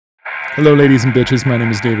Hello, ladies and bitches. My name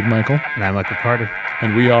is David Michael, And I'm Michael Carter.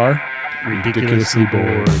 and we are Ridiculously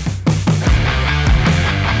bored.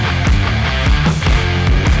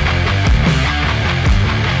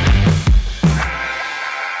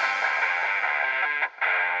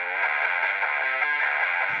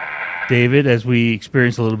 David, as we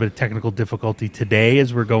experience a little bit of technical difficulty today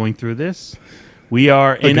as we're going through this, we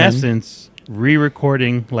are, in Again. essence,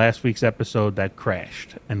 re-recording last week's episode that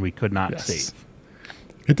crashed and we could not Yes. save.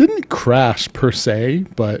 It didn't crash per se,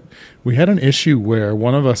 but we had an issue where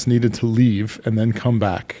one of us needed to leave and then come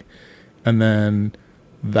back. And then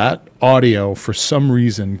that audio, for some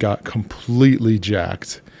reason, got completely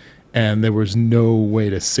jacked. And there was no way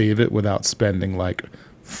to save it without spending like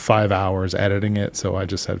 5 hours editing it. So I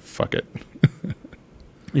just said, fuck it.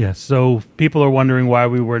 Yes, so people are wondering why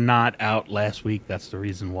we were not out last week. That's the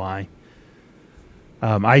reason why.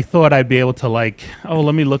 I thought I'd be able to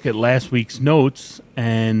let me look at last week's notes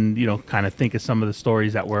and, kind of think of some of the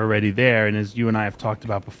stories that were already there. And as you and I have talked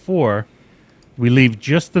about before, we leave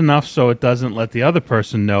just enough so it doesn't let the other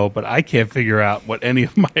person know, but I can't figure out what any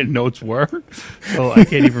of my notes were. So I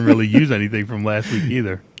can't even really use anything from last week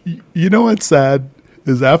either. You know what's sad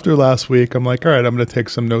is after last week, I'm like, all right, I'm going to take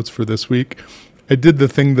some notes for this week. I did the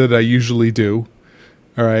thing that I usually do.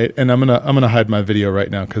 All right, and I'm gonna hide my video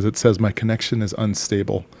right now because it says my connection is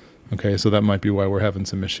unstable. Okay, so that might be why we're having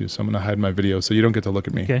some issues. So I'm gonna hide my video so you don't get to look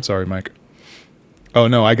at me. Okay. Sorry, Mike. Oh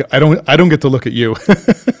no, I don't get to look at you.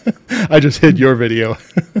 I just hid your video.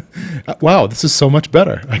 Wow, this is so much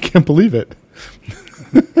better. I can't believe it.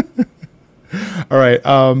 All right.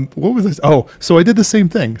 What was this? Oh, so I did the same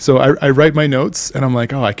thing. So I write my notes and I'm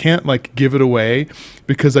like, oh, I can't give it away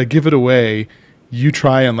because I give it away. You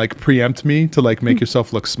try and preempt me to make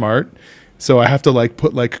yourself look smart. So I have to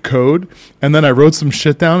put code. And then I wrote some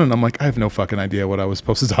shit down and I'm like, I have no fucking idea what I was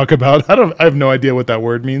supposed to talk about. I have no idea what that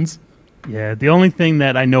word means. Yeah, the only thing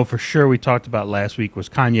that I know for sure we talked about last week was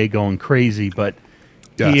Kanye going crazy, but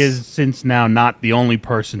Yes. he is since now not the only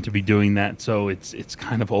person to be doing that. So it's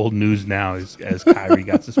kind of old news now as Kyrie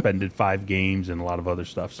got suspended 5 games and a lot of other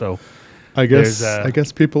stuff. So I guess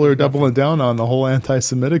there's, people are doubling down on the whole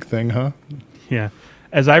anti-Semitic thing, huh? yeah,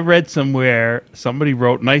 as I read somewhere, somebody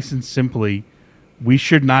wrote nice and simply, we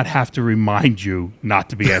should not have to remind you not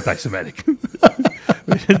to be anti-Semitic.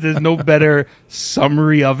 There's no better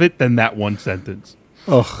summary of it than that one sentence.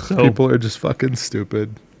 Oh, So- people are just fucking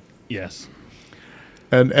stupid. Yes.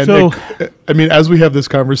 And So- I mean, as we have this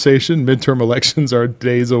conversation, midterm elections are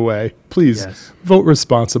days away. Please Yes. vote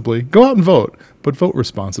responsibly. Go out and vote, but vote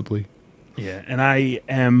responsibly. Yeah, and I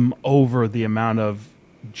am over the amount of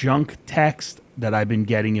junk text that I've been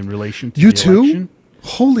getting in relation to You the too? election.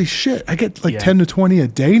 Holy shit. I get Yeah. 10 to 20 a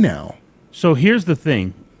day now. So here's the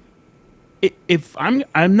thing. If I'm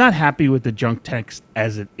not happy with the junk text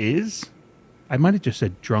as it is. I might have just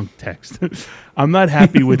said drunk text. I'm not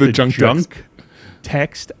happy with The the junk junk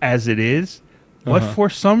text as it is. But for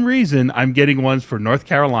some reason, I'm getting ones for North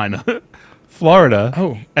Carolina, Florida,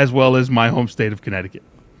 Oh. as well as my home state of Connecticut.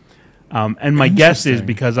 And my guess is Interesting.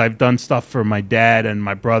 because I've done stuff for my dad and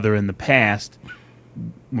my brother in the past.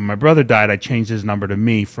 When my brother died, I changed his number to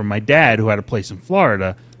me. For my dad, who had a place in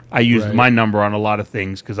Florida, I used Right. my number on a lot of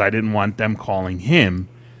things because I didn't want them calling him.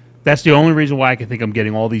 That's the only reason why I can think I'm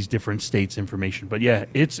getting all these different states' information. But yeah,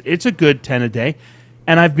 it's a good 10 a day.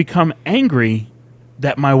 And I've become angry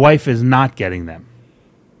that my wife is not getting them.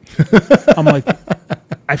 I'm like,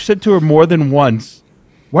 I've said to her more than once,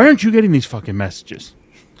 why aren't you getting these fucking messages?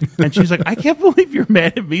 And she's like, I can't believe you're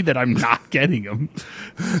mad at me that I'm not getting them.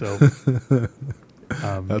 So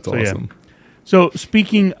That's so, yeah. awesome. So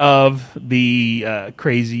speaking of the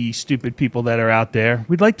crazy, stupid people that are out there,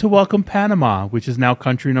 we'd like to welcome Panama, which is now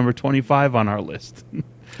country number 25 on our list.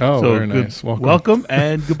 Oh, So very good- nice. Welcome. Welcome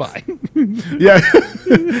and goodbye. Yeah.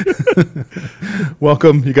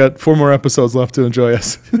 Welcome. You got 4 more episodes left to enjoy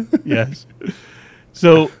us. Yes.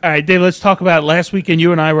 So, all right, Dave, let's talk about last weekend.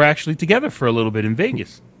 You and I were actually together for a little bit in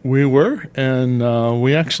Vegas. We were, and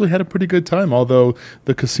we actually had a pretty good time, although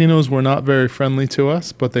the casinos were not very friendly to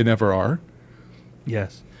us, but they never are.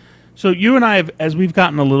 Yes. So you and I have, as we've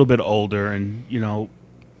gotten a little bit older and,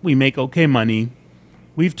 we make okay money,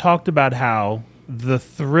 we've talked about how the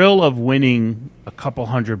thrill of winning a couple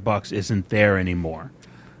 $100 isn't there anymore.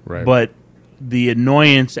 Right. But the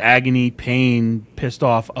annoyance, agony, pain, pissed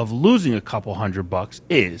off of losing a couple $100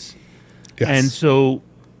 is. Yes. And so,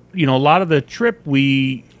 a lot of the trip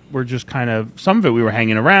we were just some of it we were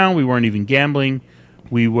hanging around. We weren't even gambling.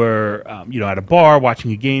 We were, at a bar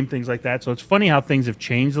watching a game, things like that. So it's funny how things have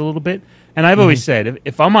changed a little bit. And I've always said,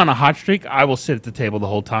 if I'm on a hot streak, I will sit at the table the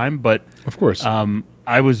whole time. But of course.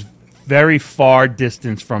 I was very far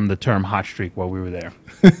distance from the term hot streak while we were there.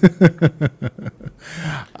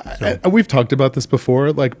 We've talked about this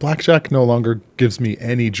before. Like, blackjack no longer gives me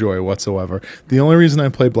any joy whatsoever. The only reason I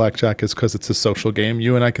play blackjack is because it's a social game.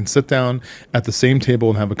 You and I can sit down at the same table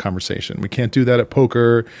and have a conversation. We can't do that at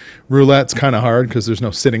poker. Roulette's kind of hard because there's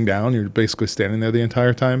no sitting down. You're basically standing there the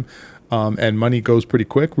entire time. And money goes pretty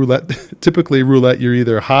quick. Typically roulette, you're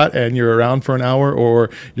either hot and you're around for an hour, or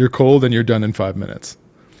you're cold and you're done in 5 minutes.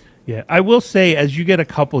 Yeah, I will say, as you get a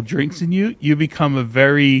couple drinks in you, you become a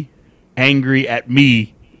very angry at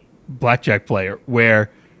me blackjack player,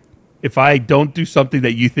 where if I don't do something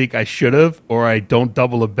that you think I should have, or I don't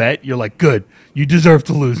double a bet, you're like, good, you deserve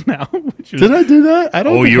to lose now. Did I do that? I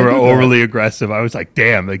don't Oh, think you I were did that. overly aggressive. I was like,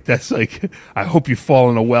 damn, like that's like, I hope you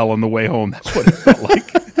fall in a well on the way home. That's what it felt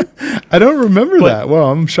like. I don't remember that.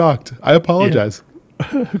 Well, I'm shocked. I apologize.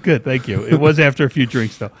 Good, thank you. It was after a few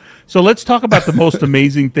drinks, though. So let's talk about the most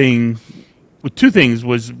amazing thing. Well, two things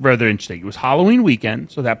was rather interesting. It was Halloween weekend,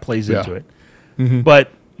 so that plays into it. Mm-hmm. But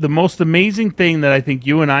the most amazing thing that I think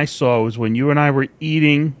you and I saw was when you and I were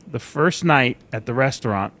eating the first night at the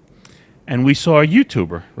restaurant, and we saw a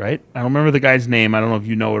YouTuber, right? I don't remember the guy's name. I don't know if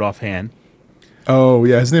you know it offhand. Oh,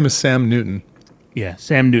 yeah. His name is Sam Newton. Yeah,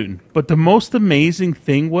 Sam Newton. But the most amazing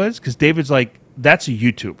thing was, because David's like, that's a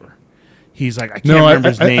YouTuber. He's like, I can't remember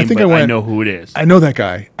his name, think but I went, know who it is. I know that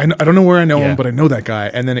guy. I don't know where I know Yeah. him, but I know that guy.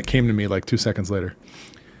 And then it came to me like 2 seconds later.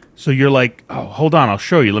 So you're like, oh, hold on, I'll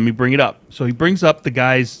show you. Let me bring it up. So he brings up the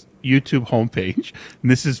guy's YouTube homepage, and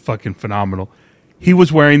this is fucking phenomenal. He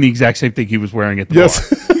was wearing the exact same thing he was wearing at the bar.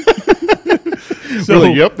 So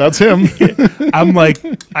Really, yep, that's him. I'm like,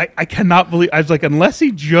 I cannot believe. I was like, unless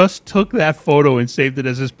he just took that photo and saved it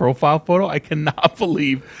as his profile photo, I cannot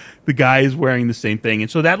believe the guy is wearing the same thing.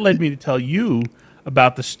 And so that led me to tell you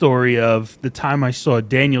about the story of the time I saw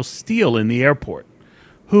Danielle Steele in the airport.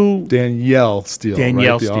 Who Danielle Steele,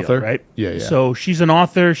 Danielle right? The Steele, author? right? Yeah. So she's an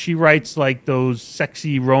author. She writes like those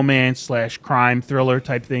sexy romance / crime thriller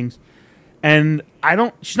type things. And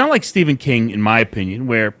she's not like Stephen King, in my opinion,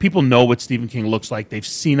 where people know what Stephen King looks like. They've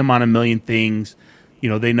seen him on a million things. You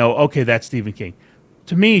know, they know, okay, that's Stephen King.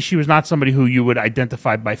 To me, she was not somebody who you would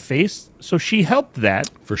identify by face. So she helped that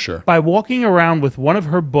For sure. by walking around with one of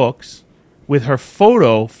her books with her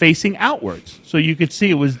photo facing outwards. So you could see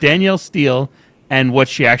it was Danielle Steele and what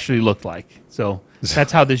she actually looked like. So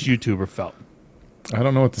that's how this YouTuber felt. I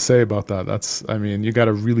don't know what to say about that. You got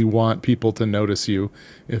to really want people to notice you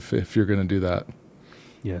if you're going to do that.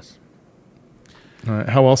 Yes. All right.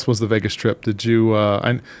 How else was the Vegas trip? Did you?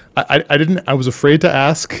 I didn't. I was afraid to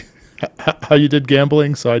ask how you did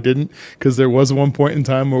gambling, so I didn't. Because there was one point in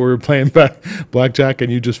time where we were playing blackjack,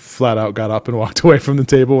 and you just flat out got up and walked away from the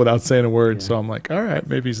table without saying a word. Yeah. So I'm like, all right,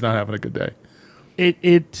 maybe he's not having a good day.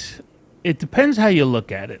 It depends how you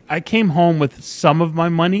look at it. I came home with some of my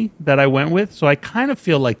money that I went with, so I kind of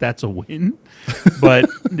feel like that's a win. But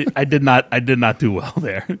I did not do well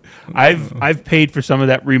there. I've paid for some of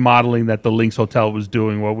that remodeling that the Lynx Hotel was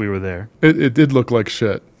doing while we were there. It did look like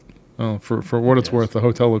shit. Oh, for what it's worth, the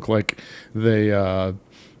hotel looked like they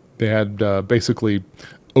had basically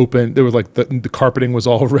open. There was like the carpeting was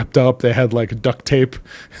all ripped up. They had like duct tape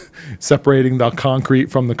separating the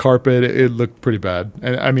concrete from the carpet. It looked pretty bad.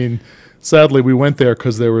 And I mean, sadly, we went there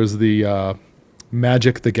because there was the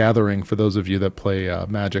Magic the Gathering. For those of you that play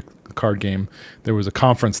Magic, the card game, there was a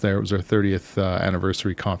conference there. It was our 30th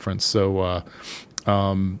anniversary conference. So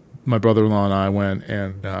my brother-in-law and I went,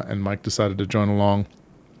 and Mike decided to join along.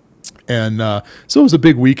 And so it was a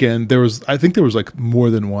big weekend. I think there was like more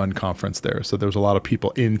than one conference there. So there was a lot of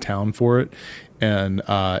people in town for it. And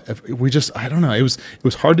I don't know. It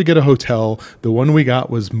was hard to get a hotel. The one we got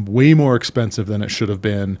was way more expensive than it should have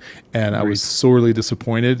been. And I was sorely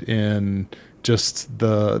disappointed in just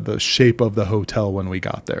the shape of the hotel when we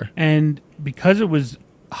got there. And because it was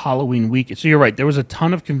Halloween weekend, so you're right, there was a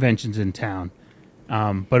ton of conventions in town.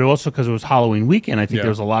 But also because it was Halloween weekend, I think there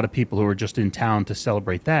was a lot of people who were just in town to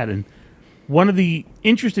celebrate that. And one of the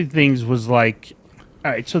interesting things was like,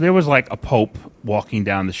 all right, so there was like a pope walking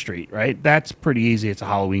down the street, right? That's pretty easy. It's a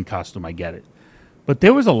Halloween costume. I get it. But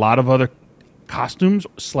there was a lot of other costumes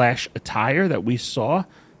 / attire that we saw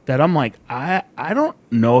that I'm like, I don't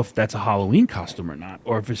know if that's a Halloween costume or not,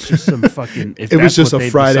 or if it's just some fucking. If it was just a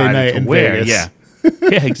Friday night in Vegas. Yeah,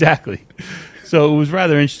 yeah, exactly. So it was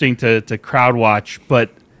rather interesting to crowd watch, but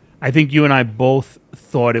I think you and I both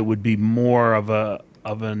thought it would be more of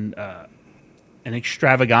an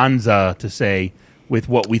extravaganza, to say, with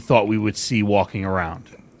what we thought we would see walking around.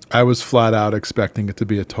 I was flat out expecting it to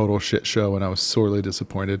be a total shit show, and I was sorely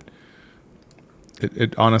disappointed.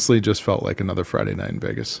 It honestly just felt like another Friday night in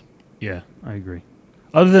Vegas. Yeah, I agree.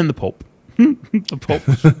 other than the Pope.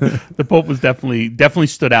 The Pope was definitely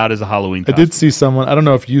stood out as a Halloween I costume. did see someone. I don't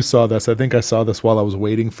know if you saw this. I think I saw this while I was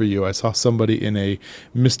waiting for you. I saw somebody in a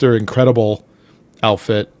Mr. Incredible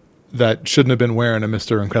outfit that shouldn't have been wearing a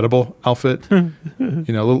Mr. Incredible outfit.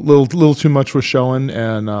 Little too much was showing,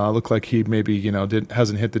 and looked like he maybe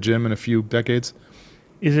hasn't hit the gym in a few decades.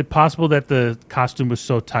 Is it possible that the costume was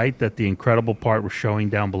so tight that the incredible part was showing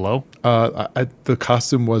down below? The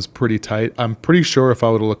costume was pretty tight. I'm pretty sure if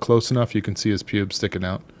I would have looked close enough, you can see his pubes sticking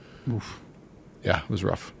out. Oof. Yeah, it was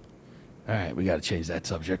rough. All right, we got to change that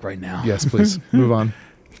subject right now. Yes, please move on.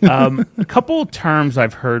 A couple of terms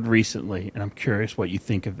I've heard recently, and I'm curious what you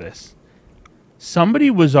think of this.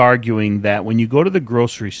 Somebody was arguing that when you go to the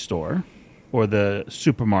grocery store or the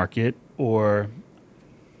supermarket or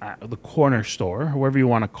the corner store, however you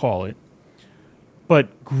want to call it,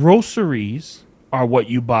 but groceries are what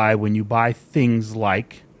you buy when you buy things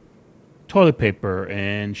like toilet paper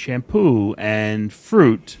and shampoo and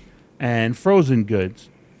fruit and frozen goods.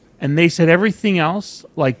 And they said everything else,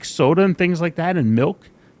 like soda and things like that and milk,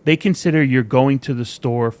 they consider you're going to the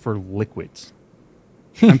store for liquids.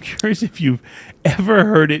 I'm curious if you've ever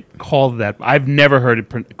heard it called that. I've never heard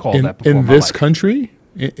it called that before in in my this life. country,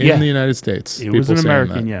 in the United States. It was an people saying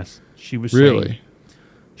American, that. yes. She was Really? saying,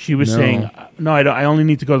 she was No. saying, no, I only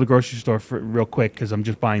need to go to the grocery store for real quick because I'm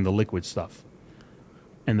just buying the liquid stuff.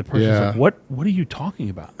 And the person's Yeah. like, what are you talking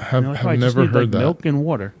about? Have- And they're like, have "Oh, I just never need, heard that." milk and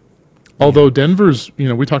water. Although Denver's,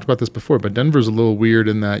 we talked about this before, but Denver's a little weird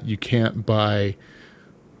in that you can't buy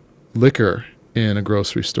liquor in a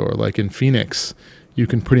grocery store. Like in Phoenix, you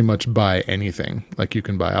can pretty much buy anything. Like you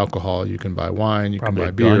can buy alcohol, you can buy wine, you Probably can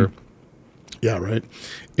a buy beer. gun. Yeah, right.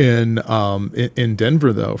 In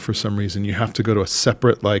Denver, though, for some reason, you have to go to a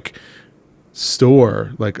separate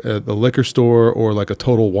store, like the liquor store or like a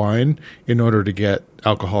Total Wine, in order to get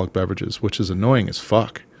alcoholic beverages, which is annoying as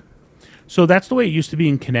fuck. So that's the way it used to be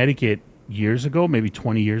in Connecticut years ago, maybe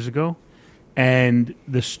 20 years ago. And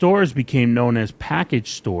the stores became known as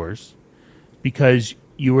package stores because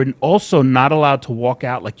you were also not allowed to walk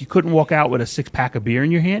out. Like you couldn't walk out with a 6-pack of beer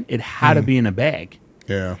in your hand. It had to be in a bag.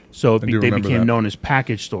 Yeah. So I do they remember became that. known as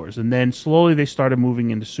package stores. And then slowly they started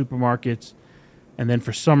moving into supermarkets. And then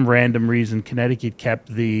for some random reason, Connecticut kept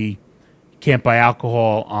the can't buy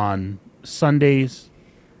alcohol on Sundays.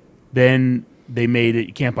 Then they made it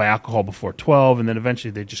you can't buy alcohol before 12. And then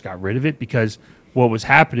eventually they just got rid of it because what was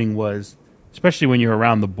happening was, especially when you're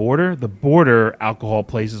around the border alcohol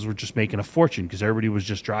places were just making a fortune because everybody was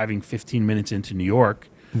just driving 15 minutes into New York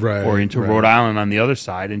Right. or into right. Rhode Island on the other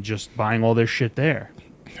side and just buying all their shit there.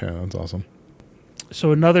 Yeah, that's awesome.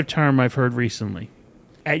 So another term I've heard recently.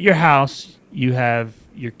 At your house, you have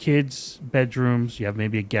your kids' bedrooms, you have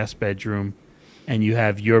maybe a guest bedroom, and you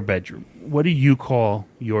have your bedroom. What do you call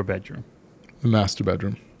your bedroom? The master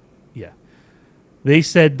bedroom. Yeah. They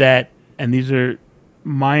said that, and these are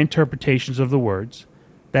my interpretations of the words,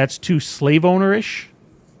 that's too slave owner-ish.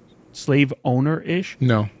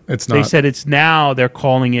 No, it's not. They said it's now they're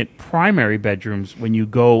calling it primary bedrooms when you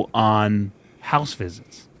go on house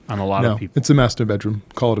visits on a lot no, of people. it's a master bedroom.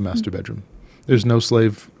 Call it a master bedroom. There's no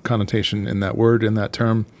slave connotation in that word, in that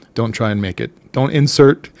term. Don't try and make it. Don't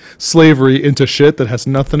insert slavery into shit that has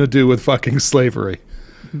nothing to do with fucking slavery.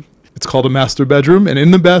 It's called a master bedroom, and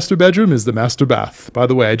in the master bedroom is the master bath. By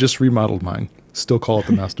the way, I just remodeled mine. Still call it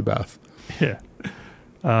the master bath. Yeah.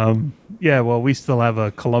 Yeah, well, we still have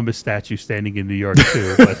a Columbus statue standing in New York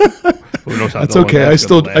too, but who knows how That's long okay. that's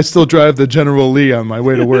gonna I last. still drive the General Lee on my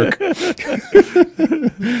way to work.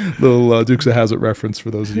 Little Dukes of Hazzard reference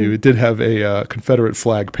for those of you. It did have a Confederate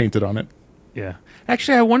flag painted on it. Yeah.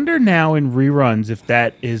 Actually, I wonder now in reruns if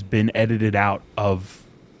that has been edited out of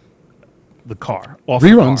the car. Off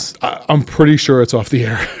Reruns. The car. I'm pretty sure it's off the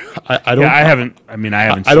air. I don't. Yeah, I haven't. I mean, I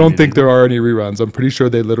haven't. I seen don't it think either. there are any reruns. I'm pretty sure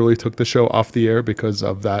they literally took the show off the air because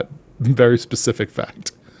of that very specific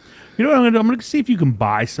fact. You know what? I'm gonna see if you can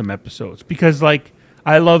buy some episodes because, like,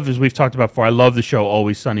 I love, as we've talked about before, I love the show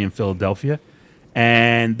Always Sunny in Philadelphia,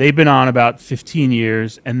 and they've been on about 15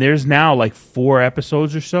 years, and there's now like 4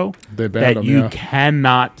 episodes or so They banned that them, you yeah.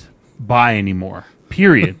 cannot buy anymore.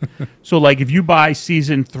 Period. So, like, if you buy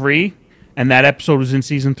season 3 and that episode was in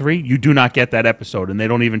season 3, you do not get that episode, and they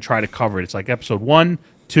don't even try to cover it. It's like episode 1,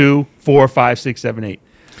 2, 4, 5, 6, 7, 8,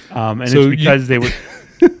 and So it's because they were.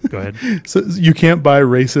 Go ahead. So you can't buy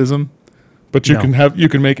racism, but you No. you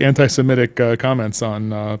can make anti-Semitic comments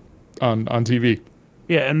on TV.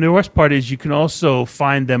 Yeah, and the worst part is you can also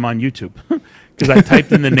find them on YouTube because I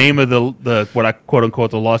typed in the name of the what I quote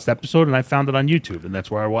unquote the lost episode, and I found it on YouTube, and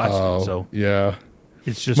that's where I watched it. So yeah.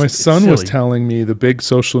 it's just My son it's was silly. telling me the big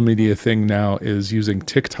social media thing now is using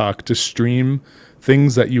TikTok to stream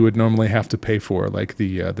things that you would normally have to pay for, like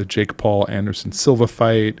the Jake Paul Anderson Silva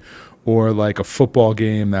fight, or like a football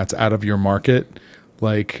game that's out of your market.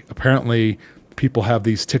 Like apparently people have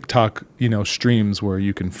these TikTok, streams where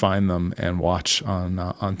you can find them and watch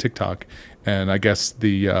on TikTok. And I guess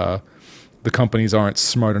the companies aren't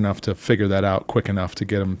smart enough to figure that out quick enough to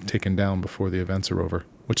get them taken down before the events are over,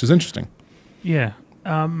 which is interesting. Yeah.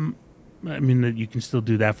 I mean, that you can still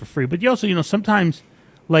do that for free. But you also, sometimes,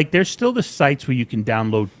 like, there's still the sites where you can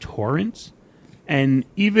download torrents. And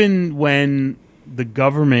even when the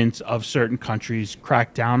governments of certain countries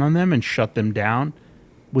crack down on them and shut them down,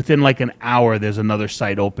 within like an hour, there's another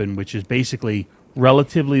site open, which is basically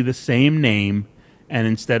relatively the same name. And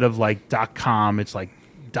instead of like .com, it's like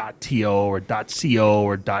 .to or .co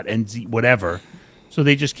or .nz, whatever. So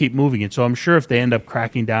they just keep moving it. So I'm sure if they end up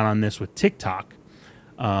cracking down on this with TikTok,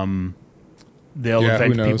 people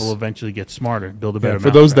eventually get smarter, build a better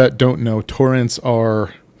For those that don't know, torrenting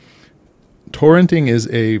is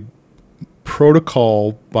a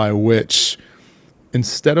protocol by which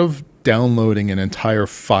instead of downloading an entire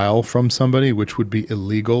file from somebody, which would be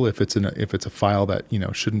illegal if it's a file that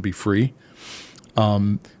shouldn't be free,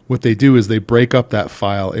 what they do is they break up that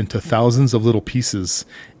file into thousands of little pieces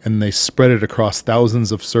and they spread it across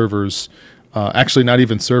thousands of servers. Actually, not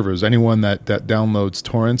even servers. Anyone that downloads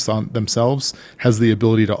torrents on themselves has the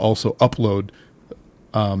ability to also upload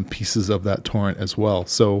pieces of that torrent as well.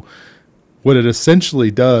 So what it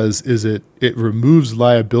essentially does is it removes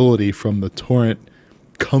liability from the torrent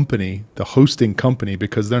company, the hosting company,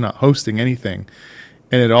 because they're not hosting anything.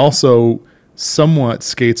 And it also somewhat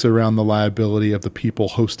skates around the liability of the people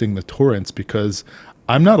hosting the torrents, because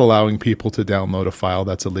I'm not allowing people to download a file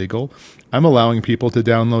that's illegal. I'm allowing people to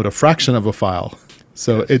download a fraction of a file.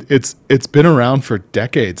 So it's been around for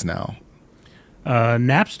decades now.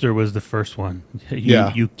 Napster was the first one.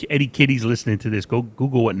 You Eddie Kitty's listening to this. Go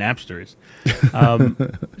Google what Napster is.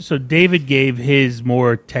 So David gave his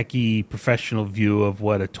more techie professional view of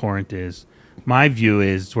what a torrent is. My view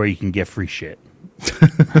is it's where you can get free shit.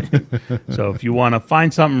 So if you want to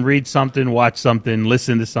find something, read something, watch something,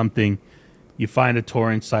 listen to something, you find a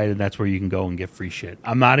torrent site, and that's where you can go and get free shit.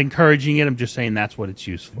 I'm not encouraging it. I'm just saying that's what it's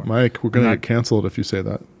used for. Mike, we're going to get canceled if you say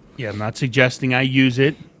that. Yeah, I'm not suggesting I use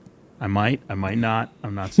it. I might not.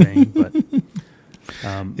 I'm not saying, but...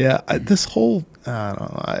 this whole, I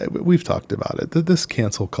don't know, we've talked about it. This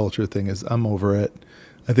cancel culture thing I'm over it.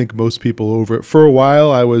 I think most people over it. For a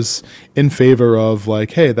while, I was in favor of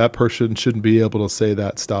like, hey, that person shouldn't be able to say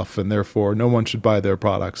that stuff, and therefore no one should buy their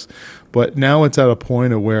products. But now it's at a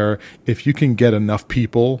point of where if you can get enough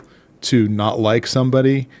people to not like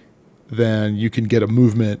somebody, then you can get a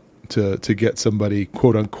movement to get somebody,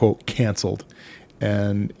 quote unquote, canceled.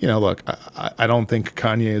 And, look, I don't think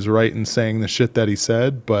Kanye is right in saying the shit that he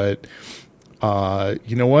said, but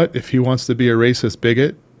you know what? If he wants to be a racist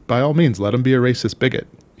bigot, by all means, let him be a racist bigot.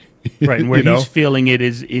 Right, and where he's feeling it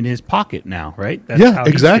is in his pocket now, right? That's how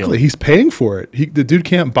exactly. He's paying for it. The dude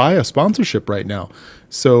can't buy a sponsorship right now.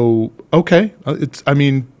 So, okay,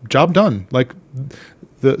 job done. Like,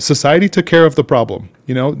 the society took care of the problem.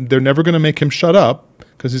 They're never going to make him shut up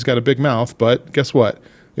because he's got a big mouth, but guess what?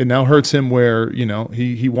 It now hurts him where,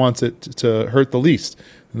 he wants it to hurt the least,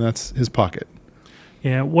 and that's his pocket.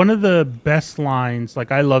 Yeah, one of the best lines,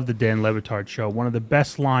 like I love the Dan Le Batard show, one of the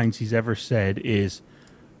best lines he's ever said is,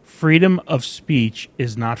 freedom of speech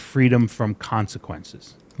is not freedom from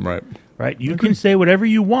consequences. Right. Right? You can say whatever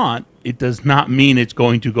you want. It does not mean it's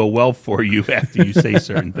going to go well for you after you say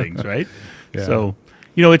certain things, right? Yeah. So,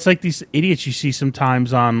 it's like these idiots you see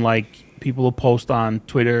sometimes on, like, people who post on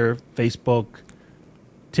Twitter, Facebook,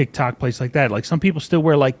 TikTok, place like that. Like, some people still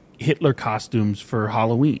wear, like, Hitler costumes for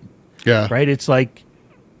Halloween. Yeah. Right? It's like,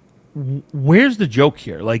 where's the joke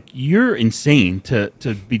here? Like, you're insane to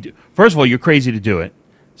be... First of all, you're crazy to do it.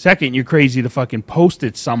 Second, you're crazy to fucking post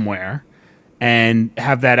it somewhere and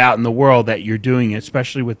have that out in the world that you're doing it,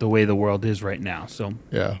 especially with the way the world is right now. So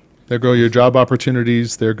yeah, there go your job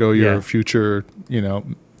opportunities. There go your future,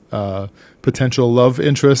 potential love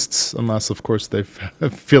interests, unless, of course, they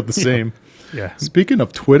feel the same. Yeah. Speaking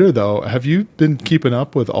of Twitter, though, have you been keeping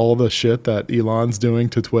up with all the shit that Elon's doing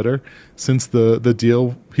to Twitter since the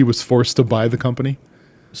deal? He was forced to buy the company.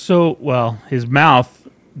 So, well, his mouth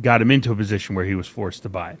got him into a position where he was forced to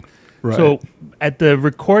buy it. Right. So at the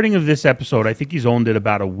recording of this episode, I think he's owned it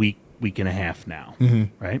about a week and a half now,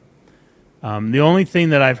 right? The only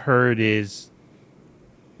thing that I've heard is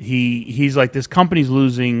he's like, this company's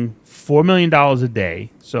losing $4 million a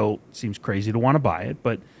day, so it seems crazy to want to buy it,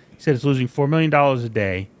 but he said it's losing $4 million a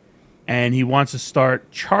day, and he wants to start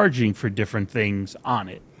charging for different things on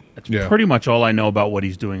it. That's pretty much all I know about what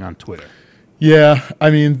he's doing on Twitter. Yeah,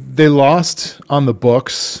 I mean, they lost on the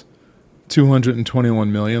books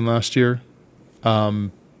 221 million last year.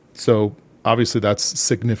 So obviously that's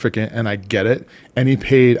significant, and I get it. And he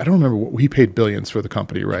paid, I don't remember what he paid, billions for the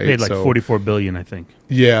company, right? Paid like So 44 billion, I think.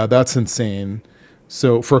 yeah, that's insane.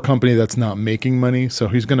 So for a company that's not making money, so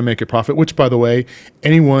he's going to make a profit, which by the way,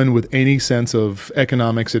 anyone with any sense of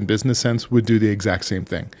economics and business sense would do the exact same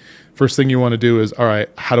thing. First thing you want to do is, all right,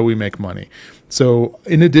 how do we make money? So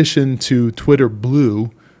in addition to Twitter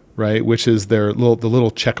Blue, right, which is the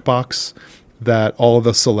little checkbox that all of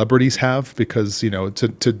the celebrities have because,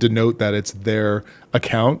 to denote that it's their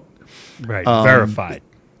account. Right. Verified.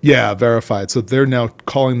 Yeah, verified. So they're now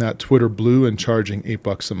calling that Twitter Blue and charging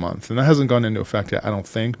 $8 a month. And that hasn't gone into effect yet, I don't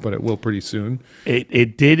think, but it will pretty soon.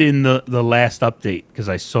 It did in the last update because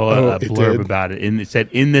I saw a blurb about it. And it said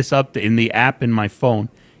in this update, in the app in my phone,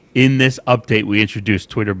 in this update, we introduced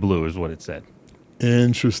Twitter Blue is what it said.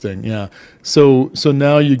 Interesting. Yeah. So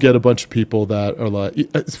now you get a bunch of people that are like,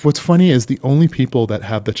 what's funny is the only people that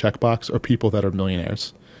have the checkbox are people that are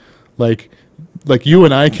millionaires. Like you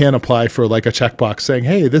and I can't apply for like a checkbox saying,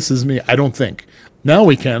 hey, this is me. I don't think. Now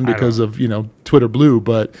we can because of, Twitter Blue.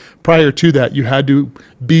 But prior to that, you had to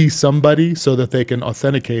be somebody so that they can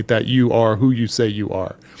authenticate that you are who you say you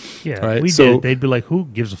are. Yeah, right? we did. They'd be like, who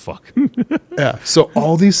gives a fuck? Yeah. So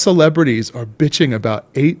all these celebrities are bitching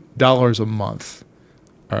about $8 a month.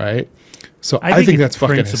 All right. So I think that's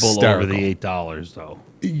fucking hysterical. Over the $8 though.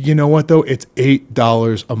 You know what though? It's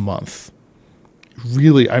 $8 a month.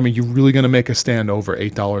 Really, I mean, you're really going to make a stand over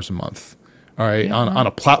 $8 a month. All right, yeah. on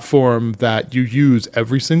a platform that you use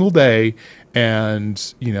every single day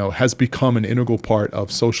and, has become an integral part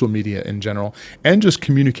of social media in general and just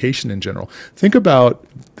communication in general. Think about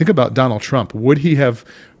Donald Trump. Would he have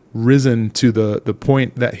risen to the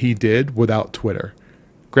point that he did without Twitter?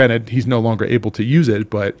 Granted, he's no longer able to use it,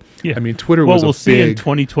 but yeah. I mean, Twitter was we'll see in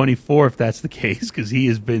 2024 if that's the case because he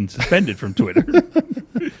has been suspended from Twitter.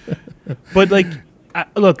 But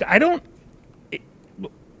look, I don't.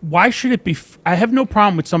 Why should it be? I have no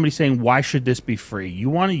problem with somebody saying, "Why should this be free?" You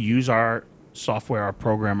want to use our software, our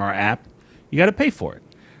program, our app, you got to pay for it,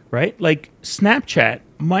 right? Like Snapchat,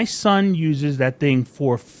 my son uses that thing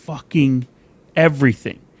for fucking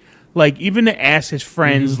everything. Like even to ask his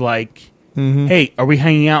friends, "Hey, are we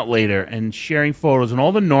hanging out later?" and sharing photos and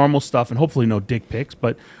all the normal stuff, and hopefully no dick pics,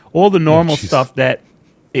 but all the normal stuff that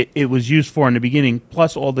it was used for in the beginning,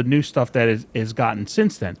 plus all the new stuff that is gotten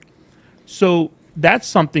since then. So that's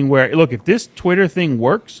something where, look, if this Twitter thing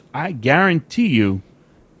works, I guarantee you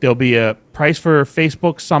there'll be a price for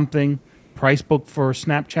Facebook something, price book for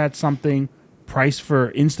Snapchat something, price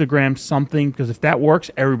for Instagram something, because if that works,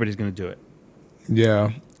 everybody's going to do it.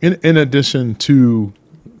 Yeah. In addition to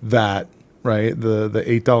that, right, the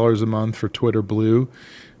 $8 a month for Twitter Blue,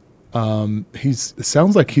 it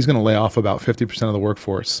sounds like he's going to lay off about 50% of the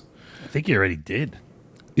workforce. I think he already did.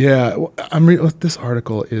 Yeah, this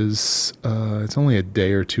article is it's only a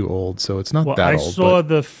day or two old, so it's not that old. I saw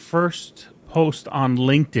the first post on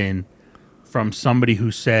LinkedIn from somebody who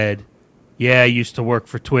said, "Yeah, I used to work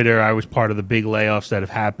for Twitter. I was part of the big layoffs that have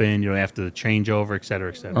happened, after the changeover, et cetera,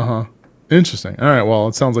 et cetera." Interesting. All right. Well,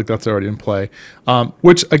 it sounds like that's already in play.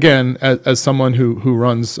 Which, again, as someone who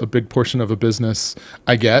runs a big portion of a business,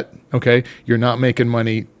 I get. Okay, you're not making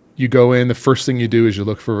money. You go in. The first thing you do is you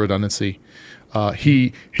look for redundancy.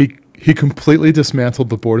 He completely dismantled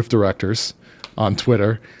the board of directors on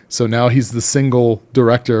Twitter. So now he's the single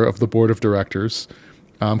director of the board of directors.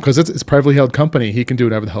 Because it's a privately held company, he can do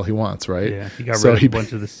whatever the hell he wants, right? Yeah, he got rid of a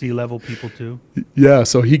bunch of the C-level people too. Yeah,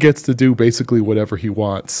 so he gets to do basically whatever he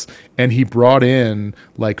wants. And he brought in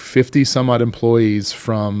like 50 some odd employees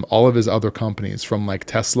from all of his other companies, from like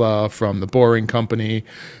Tesla, from the Boring Company.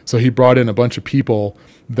 So he brought in a bunch of people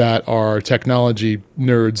that are technology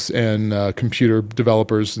nerds and computer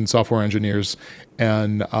developers and software engineers,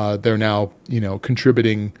 and they're now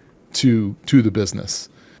contributing to the business.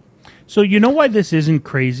 So you know why this isn't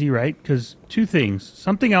crazy, right? Because two things.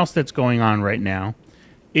 Something else that's going on right now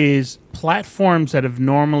is platforms that have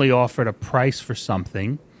normally offered a price for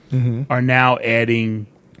something are now adding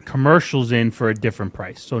commercials in for a different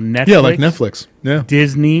price. So Netflix, yeah, like Netflix, yeah,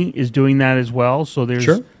 Disney is doing that as well. So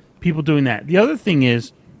there's people doing that. The other thing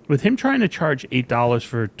is with him trying to charge $8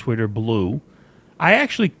 for Twitter Blue, I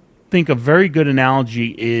actually think a very good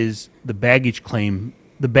analogy is the baggage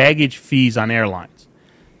fees on airlines.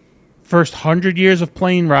 First 100 years of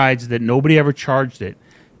plane rides that nobody ever charged it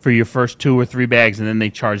for your first 2 or 3 bags, and then they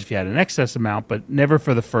charged if you had an excess amount, but never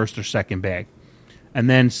for the first or second bag. And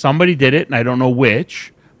then somebody did it, and I don't know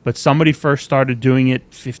which, but somebody first started doing it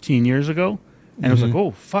 15 years ago, And it was like,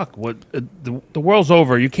 oh, fuck, what? The world's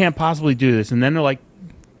over. You can't possibly do this. And then they're like,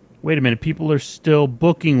 wait a minute, people are still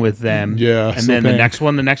booking with them. Yeah. And then the next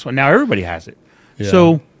one. Now everybody has it. Yeah.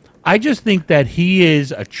 So I just think that he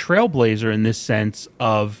is a trailblazer in this sense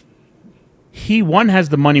of he, one, has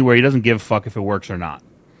the money where he doesn't give a fuck if it works or not.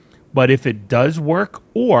 But if it does work,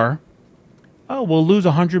 or, oh, we'll lose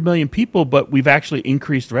 100 million people, but we've actually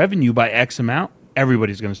increased revenue by X amount,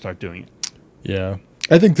 everybody's going to start doing it. Yeah.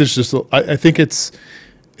 I think there's just, I think it's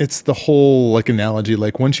the whole like analogy,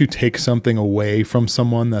 like once you take something away from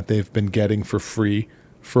someone that they've been getting for free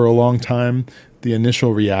for a long time, the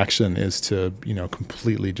initial reaction is to,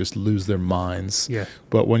 completely just lose their minds. Yeah.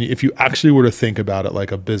 But if you actually were to think about it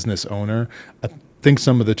like a business owner, I think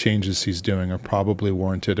some of the changes he's doing are probably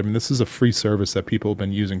warranted. I mean, this is a free service that people have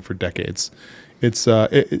been using for decades. It's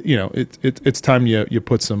it's time you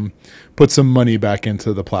put some money back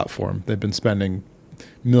into the platform. They've been spending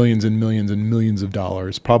millions and millions and millions of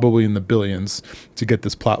dollars, probably in the billions, to get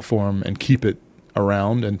this platform and keep it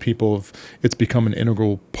around, and it's become an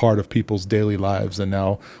integral part of people's daily lives. And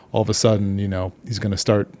now all of a sudden, he's going to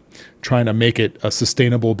start trying to make it a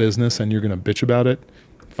sustainable business, and you're going to bitch about it.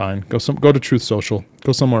 Fine, go to Truth Social,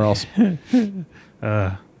 go somewhere else.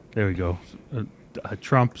 There we go.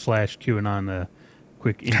 Trump / QAnon.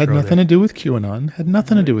 Quick intro. Had nothing to do with QAnon. Had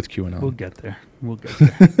nothing to do with QAnon. We'll get there.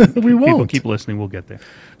 We won't. People keep listening. We'll get there.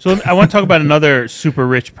 So I want to talk about another super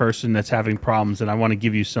rich person that's having problems, and I want to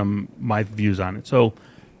give you my views on it. So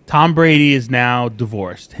Tom Brady is now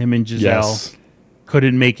divorced. Him and Giselle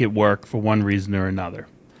couldn't make it work for one reason or another.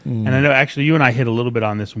 And I know actually you and I hit a little bit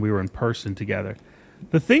on this when we were in person together.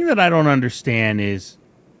 The thing that I don't understand is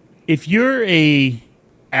if you're a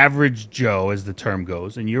average Joe, as the term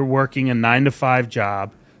goes, and you're working a 9-to-5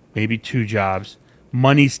 job, maybe 2 jobs,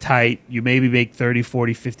 money's tight, you maybe make $30,000,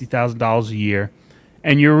 $40,000, $50,000 a year,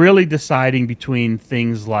 and you're really deciding between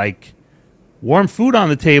things like warm food on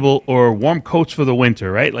the table or warm coats for the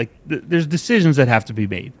winter, right? Like there's decisions that have to be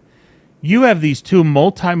made. You have these two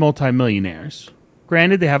multi-millionaires.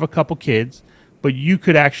 Granted, they have a couple kids, but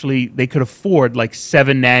they could afford like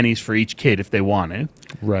 7 nannies for each kid if they wanted.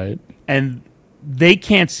 Right. And they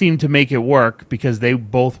can't seem to make it work because they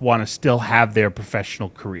both want to still have their professional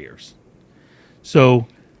careers. So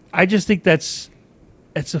I just think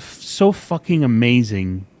so fucking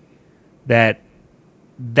amazing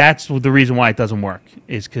that's the reason why it doesn't work,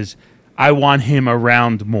 is because I want him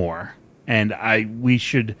around more, and we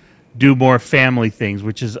should do more family things,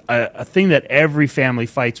 which is a thing that every family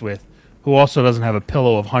fights with, who also doesn't have a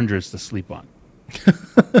pillow of hundreds to sleep on.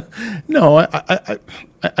 No,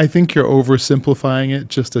 I think you're oversimplifying it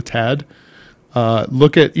just a tad.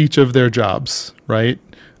 Look at each of their jobs, right?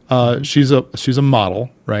 She's a model,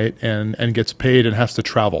 right, and gets paid and has to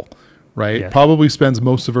travel, right? Yes. Probably spends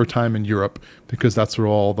most of her time in Europe because that's where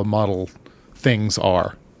all the model things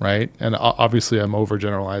are, right? And obviously, I'm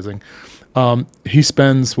overgeneralizing. He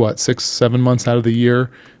spends 6-7 months out of the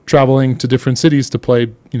year traveling to different cities to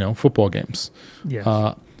play, football games. Yes.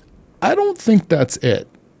 I don't think that's it.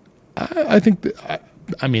 I think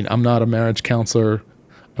I'm not a marriage counselor.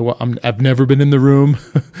 I've never been in the room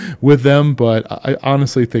with them, but I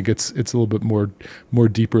honestly think it's a little bit more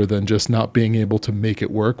deeper than just not being able to make it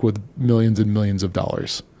work with millions and millions of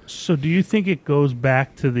dollars. So do you think it goes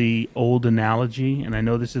back to the old analogy? And I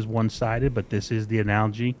know this is one-sided, but this is the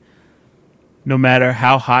analogy. No matter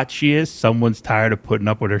how hot she is, someone's tired of putting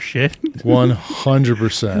up with her shit.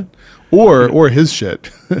 100%. Or his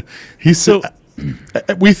shit.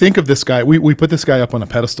 We think of this guy. We put this guy up on a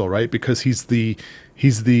pedestal, right? Because he's the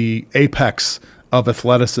apex of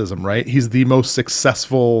athleticism, right? He's the most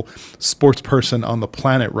successful sports person on the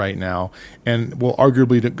planet right now, and will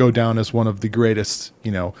arguably go down as one of the greatest,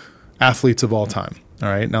 athletes of all time. All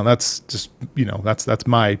right. Now that's just, that's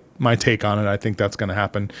my take on it. I think that's going to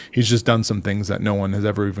happen. He's just done some things that no one has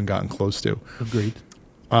ever even gotten close to. Agreed.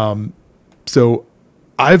 So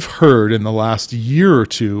I've heard in the last year or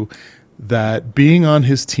two that being on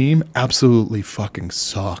his team absolutely fucking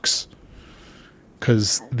sucks,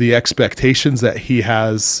 because the expectations that he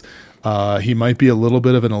has, he might be a little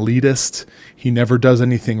bit of an elitist. He never does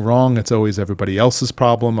anything wrong. It's always everybody else's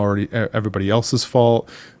problem or everybody else's fault.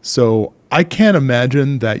 So I can't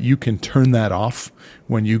imagine that you can turn that off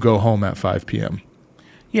when you go home at 5 p.m.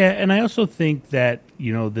 Yeah, and I also think that,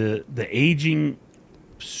 the aging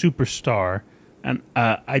superstar, and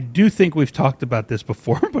I do think we've talked about this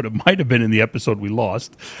before, but it might have been in the episode we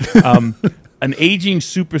lost. An aging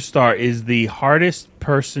superstar is the hardest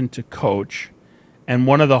person to coach and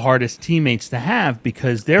one of the hardest teammates to have,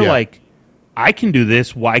 because they're like, I can do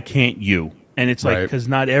this, why can't you? And it's like, because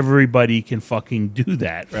not everybody can fucking do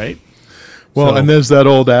that, right? Well, So- and there's that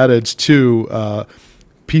old adage too: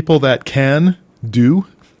 people that can do,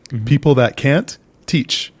 people that can't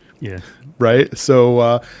teach. yeah. Right.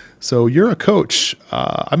 So you're a coach.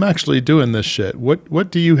 I'm actually doing this shit.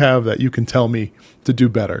 What do you have that you can tell me to do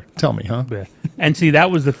better? Tell me, huh? Yeah. And see, that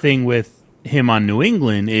was the thing with him on New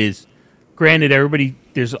England is, granted,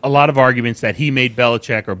 there's a lot of arguments that he made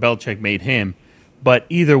Belichick or Belichick made him, but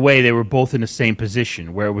either way, they were both in the same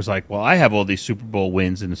position where it was like, well, I have all these Super Bowl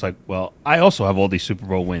wins, and it's like, well, I also have all these Super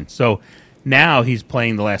Bowl wins. So now he's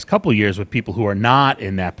playing the last couple of years with people who are not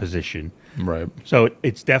in that position. Right. So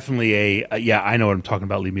it's definitely yeah, I know what I'm talking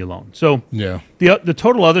about. Leave me alone. So Yeah. the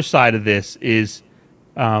total other side of this is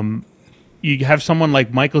you have someone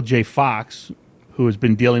like Michael J. Fox, who has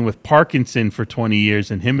been dealing with Parkinson for 20 years,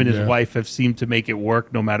 and him and his Yeah. wife have seemed to make it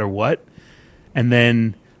work no matter what. And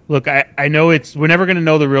then, look, I know we're never going to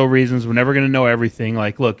know the real reasons. We're never going to know everything.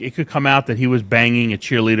 Like, look, it could come out that he was banging a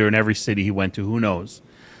cheerleader in every city he went to. Who knows?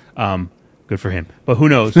 Good for him. But who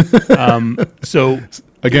knows? So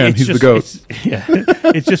Again, it's he's the just-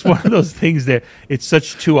 GOAT. it's just one of those things that it's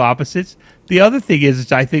such two opposites. The other thing is,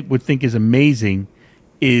 which I would think is amazing,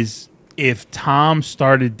 is if Tom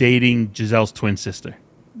started dating Giselle's twin sister.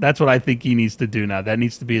 That's what I think he needs to do now. That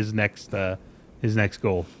needs to be his next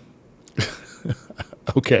goal.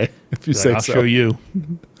 Okay, if you Like, say I'll so. show you.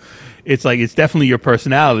 It's like it's definitely your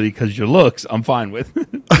personality because your looks I'm fine with.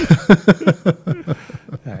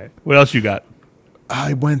 All right. What else you got?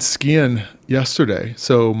 I went skiing yesterday.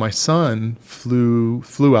 So my son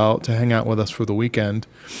flew out to hang out with us for the weekend,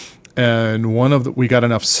 and we got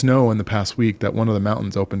enough snow in the past week that one of the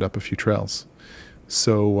mountains opened up a few trails.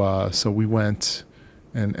 So we went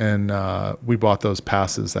and we bought those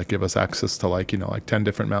passes that give us access to like 10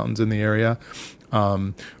 different mountains in the area,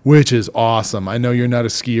 which is awesome. I know you're not a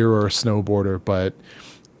skier or a snowboarder, but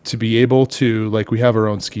to be able to, like, we have our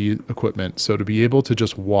own ski equipment, so to be able to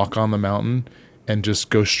just walk on the mountain and just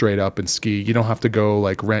go straight up and ski. You don't have to go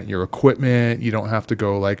like rent your equipment. You don't have to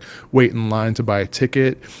go like wait in line to buy a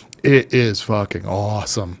ticket. It is fucking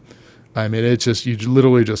awesome. I mean, it's just, you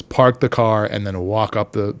literally just park the car and then walk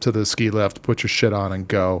up to the ski lift, put your shit on and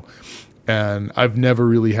go. And I've never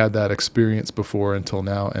really had that experience before until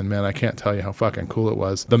now. And man, I can't tell you how fucking cool it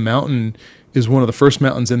was. The mountain is one of the first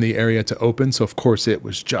mountains in the area to open. So of course it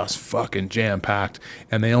was just fucking jam packed,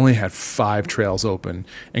 and they only had 5 trails open.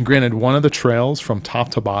 And granted, one of the trails from top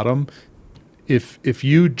to bottom, if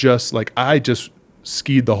you just like, I just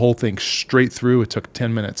skied the whole thing straight through. It took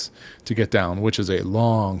 10 minutes to get down, which is a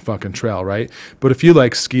long fucking trail, right? But if you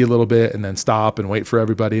like ski a little bit and then stop and wait for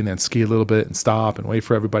everybody and then ski a little bit and stop and wait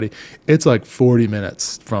for everybody, it's like 40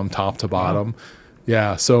 minutes from top to bottom. Wow.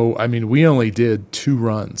 Yeah. So, I mean, we only did 2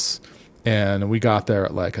 runs, and we got there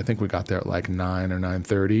at like, I think we got there at like 9 or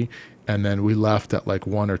 9:30, and then we left at like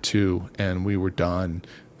 1 or 2 and we were done.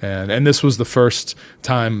 And this was the first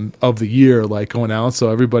time of the year, like, going out, so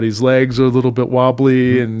everybody's legs are a little bit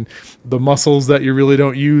wobbly, and the muscles that you really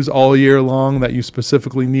don't use all year long that you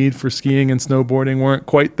specifically need for skiing and snowboarding weren't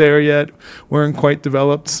quite there yet, weren't quite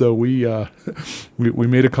developed. So we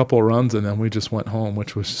made a couple of runs, and then we just went home,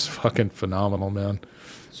 which was just fucking phenomenal, man.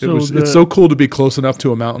 It's so cool to be close enough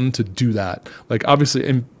to a mountain to do that. Like, obviously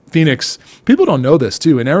in Phoenix, people don't know this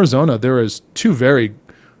too. In Arizona, there is 2 very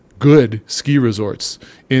good ski resorts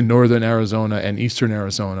in northern Arizona and eastern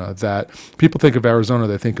Arizona that people think of Arizona,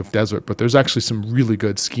 they think of desert, but there's actually some really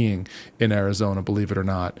good skiing in Arizona, believe it or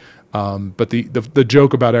not. But the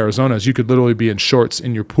joke about Arizona is you could literally be in shorts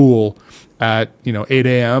in your pool at 8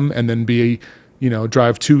 a.m. and then be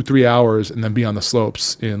drive 2-3 hours and then be on the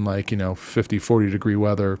slopes in like 50-40 degree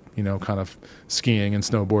weather, kind of skiing and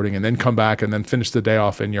snowboarding, and then come back and then finish the day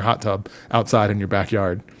off in your hot tub outside in your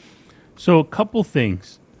backyard. So a couple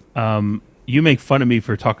things. You make fun of me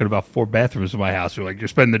for talking about 4 bathrooms in my house. You're like, you're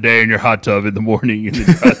spending the day in your hot tub in the morning and then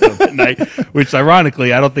your hot tub at night, which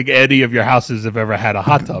ironically, I don't think any of your houses have ever had a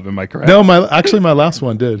hot tub. Am I correct? No, my last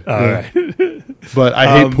one did. All right. But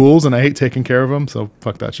I hate pools and I hate taking care of them, so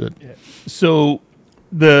fuck that shit. So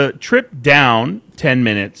the trip down 10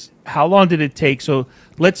 minutes, how long did it take? So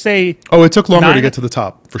let's say... Oh, it took longer 9 to get to the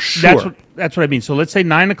top, for sure. That's what I mean. So let's say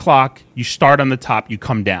 9 o'clock, you start on the top, you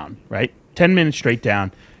come down, right? 10 minutes straight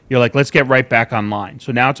down. You're like, let's get right back online.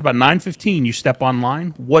 So now it's about 9:15. You step online.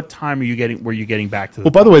 What time were you getting back to the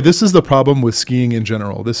Well, by the way, this is the problem with skiing in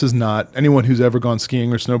general. This is not anyone who's ever gone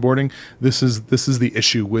skiing or snowboarding. This is the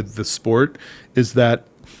issue with the sport, is that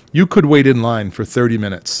you could wait in line for 30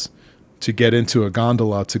 minutes to get into a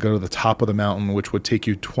gondola to go to the top of the mountain, which would take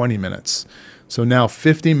you 20 minutes. So now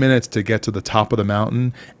 50 minutes to get to the top of the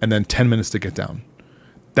mountain and then 10 minutes to get down.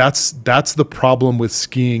 That's the problem with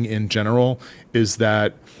skiing in general, is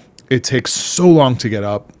that it takes so long to get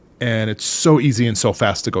up, and it's so easy and so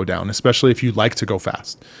fast to go down, especially if you like to go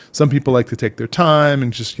fast. Some people like to take their time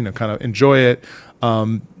and just, kind of enjoy it.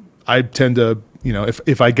 I tend to,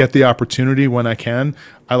 if I get the opportunity when I can,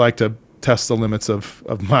 I like to test the limits of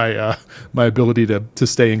my my ability to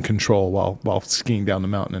stay in control while skiing down the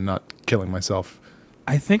mountain and not killing myself.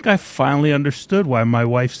 I think I finally understood why my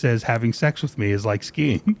wife says having sex with me is like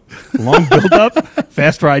skiing. Long build up,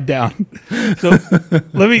 fast ride down. So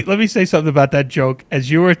let me say something about that joke.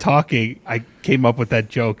 As you were talking, I came up with that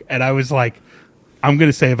joke, and I was like, I'm going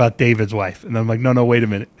to say about David's wife. And I'm like, no, wait a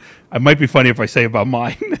minute. It might be funny if I say about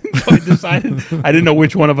mine. So I decided, I didn't know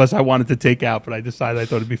which one of us I wanted to take out, but I decided I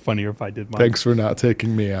thought it'd be funnier if I did mine. Thanks for not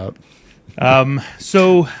taking me out.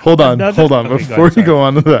 So hold on. Okay, Before you go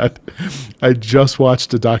on to that, I just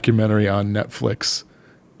watched a documentary on Netflix,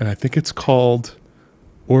 and I think it's called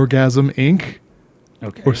Orgasm Inc.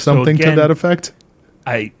 Okay. or something so again, to that effect.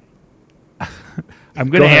 I'm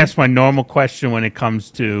going to ask my normal question when it comes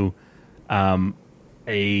to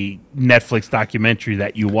a Netflix documentary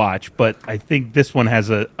that you watch, but I think this one has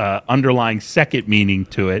a underlying second meaning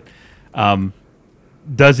to it.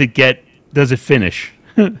 Does it finish?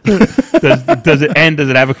 does it end? Does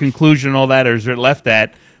it have a conclusion and all that, or is it left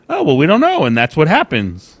at, oh, well, we don't know, and that's what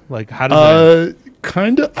happens? Like, how does it end?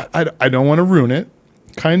 Kinda. I don't want to ruin it.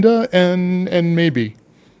 Kinda and maybe.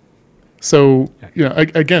 So,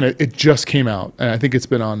 again, it just came out, and I think it's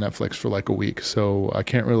been on Netflix for like a week. So I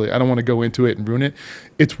don't want to go into it and ruin it.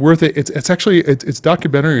 It's worth it. It's actually a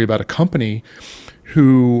documentary about a company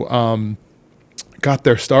who got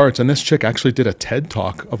their starts, and this chick actually did a TED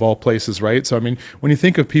Talk of all places, right? So, I mean, when you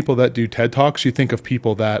think of people that do TED Talks, you think of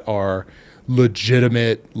people that are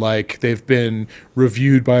legitimate, like they've been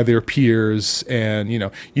reviewed by their peers, and you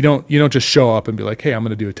don't just show up and be like, hey, I'm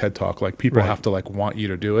going to do a TED Talk. Like, people have to like want you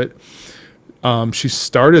to do it. She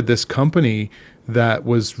started this company that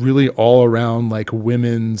was really all around like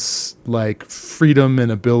women's like freedom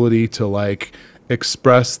and ability to like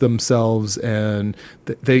express themselves, and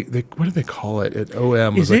they what do they call it at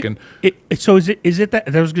OM? Is it that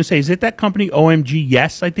I was going to say, is it that company OMG?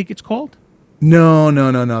 Yes, I think it's called. No.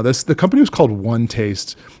 The company was called One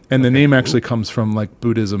Taste, and the name actually comes from like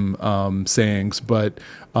Buddhism sayings. But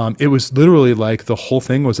it was literally like the whole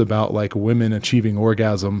thing was about like women achieving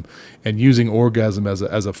orgasm and using orgasm as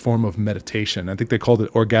a form of meditation. I think they called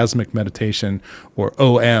it orgasmic meditation, or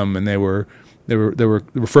OM, and they were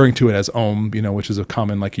referring to it as Om, which is a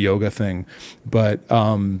common like yoga thing.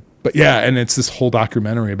 But yeah, and it's this whole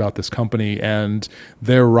documentary about this company and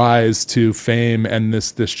their rise to fame, and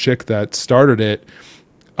this chick that started it.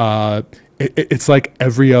 It's like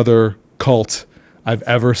every other cult I've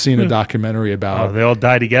ever seen a documentary about. Oh, they all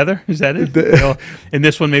die together? Is that it? In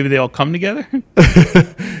this one, maybe they all come together?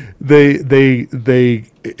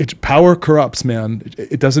 Power corrupts, man.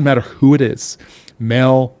 It doesn't matter who it is,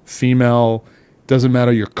 male, female. Doesn't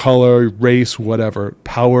matter your color, race, whatever.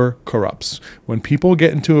 Power corrupts. When people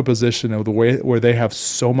get into a position of the way where they have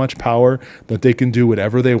so much power that they can do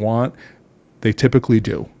whatever they want, they typically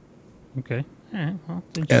do. Okay. All right. Well,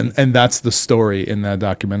 and that's the story in that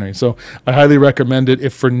documentary. So I highly recommend it,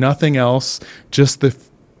 if for nothing else, just the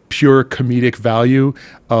pure comedic value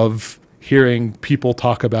of hearing people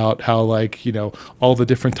talk about how, like, all the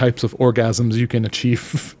different types of orgasms you can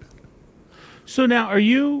achieve. So now, are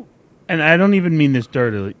you... And I don't even mean this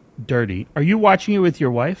dirty. Are you watching it with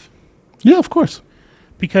your wife? Yeah, of course.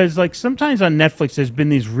 Because like sometimes on Netflix, there's been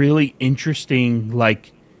these really interesting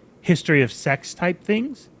like history of sex type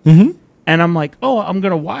things. Mm-hmm. And I'm like, oh, I'm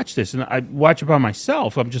going to watch this. And I watch it by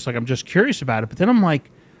myself. I'm just curious about it. But then I'm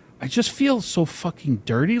like, I just feel so fucking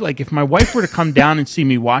dirty. Like if my wife were to come down and see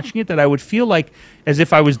me watching it, that I would feel like as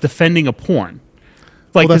if I was defending a porn.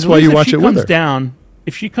 Like, well, that's why you watch it with her.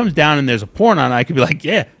 If she comes down and there's a porn on, I could be like,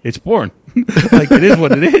 yeah, it's porn. Like, it is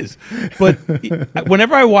what it is. But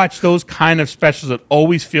whenever I watch those kind of specials, it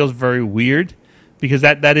always feels very weird because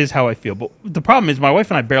that is how I feel. But the problem is my wife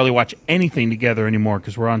and I barely watch anything together anymore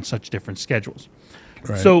because we're on such different schedules.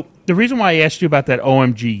 Right. So the reason why I asked you about that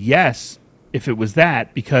OMG yes, if it was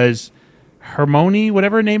that, because Hermione,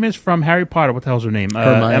 whatever her name is from Harry Potter, what the hell's her name?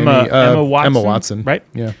 Emma Watson. Right?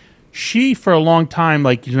 Yeah. She, for a long time,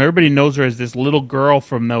 like, everybody knows her as this little girl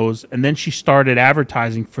from those, and then she started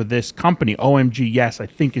advertising for this company, OMG Yes, I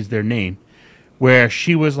think is their name, where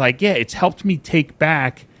she was like, yeah, it's helped me take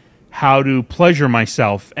back how to pleasure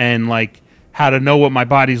myself and, like, how to know what my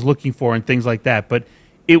body's looking for and things like that. But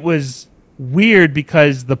it was weird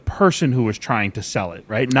because the person who was trying to sell it,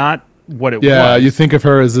 right? Not what it was. Yeah, you think of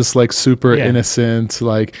her as this, like, super innocent,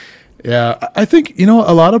 like... Yeah, I think a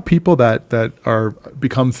lot of people that are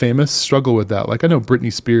become famous struggle with that. Like I know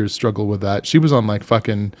Britney Spears struggled with that. She was on like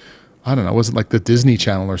fucking, I don't know, was it like the Disney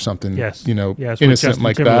Channel or something? Yes. Yes, with innocent Justin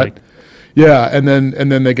like Timberlake. that. Yeah, and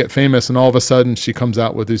then they get famous, and all of a sudden she comes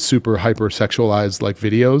out with these super hyper sexualized like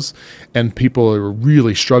videos, and people are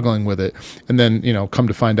really struggling with it. And then come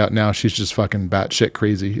to find out now she's just fucking batshit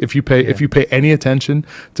crazy. If you pay any attention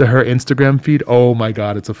to her Instagram feed, oh my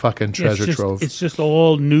god, it's a fucking Yeah, treasure trove. It's just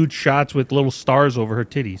all nude shots with little stars over her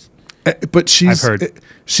titties. But I've heard.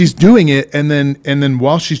 she's doing it, and then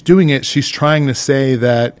while she's doing it, she's trying to say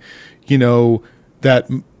that that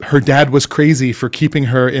her dad was crazy for keeping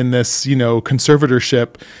her in this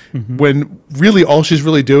conservatorship, when really all she's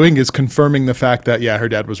really doing is confirming the fact that her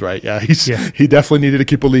dad was right. He definitely needed to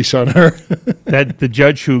keep a leash on her. That the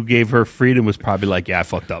judge who gave her freedom was probably like, yeah, I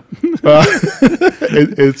fucked up.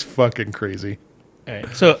 It's fucking crazy. All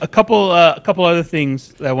right. So a couple other things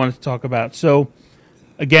that I wanted to talk about. So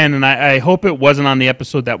again, and I hope it wasn't on the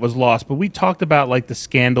episode that was lost, but we talked about like the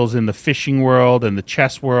scandals in the fishing world and the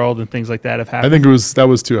chess world and things like that have happened. I think that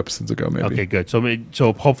was 2 episodes ago, maybe. Okay, good.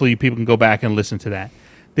 So hopefully people can go back and listen to that.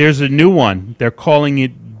 There's a new one. They're calling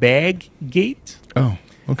it Baggate. Oh,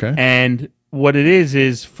 okay. And what it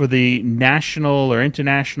is for the national or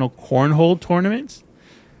international cornhole tournaments,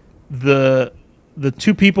 the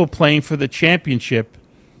two people playing for the championship,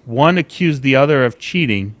 one accused the other of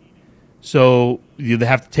cheating. So they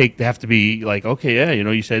have to be like, okay, yeah,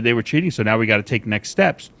 you said they were cheating, so now we got to take next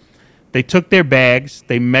steps. They took their bags,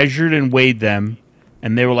 they measured and weighed them,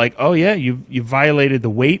 and they were like, oh yeah, you violated the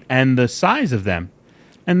weight and the size of them.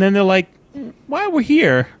 And then they're like, while we're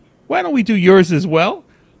here, why don't we do yours as well?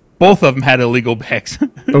 Both of them had illegal bags.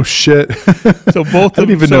 Oh shit! So both. I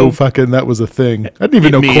didn't even know fucking that was a thing. I didn't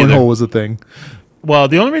even know cornhole was a thing. Well,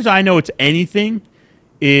 the only reason I know it's anything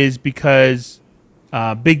is because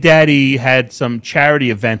Big Daddy had some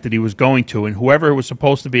charity event that he was going to, and whoever was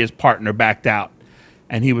supposed to be his partner backed out,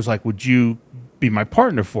 and he was like, "Would you be my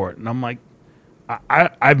partner for it?" And I'm like, I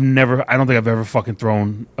don't think I've ever fucking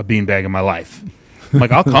thrown a beanbag in my life. I'm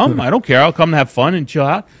like, I'll come. I don't care. I'll come and have fun and chill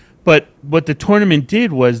out. But what the tournament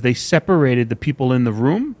did was they separated the people in the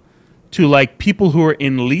room to like people who are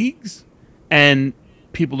in leagues and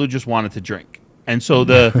people who just wanted to drink. And so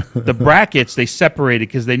the brackets, they separated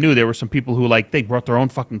because they knew there were some people who they brought their own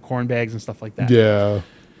fucking corn bags and stuff like that. Yeah.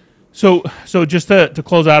 So just to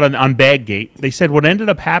close out on Baggate, they said what ended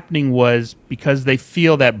up happening was because they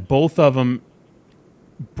feel that both of them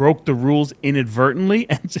broke the rules inadvertently,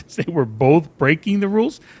 and since they were both breaking the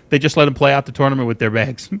rules, they just let them play out the tournament with their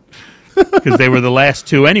bags because they were the last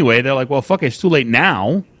two anyway. They're like, well, fuck it, it's too late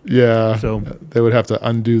now. Yeah. So they would have to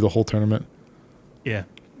undo the whole tournament. Yeah.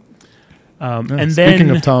 And then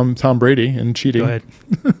speaking of Tom Brady and cheating, go ahead.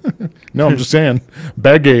 No, I'm just saying,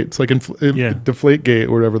 Baggate. It's like Deflategate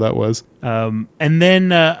or whatever that was. And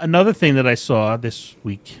then another thing that I saw this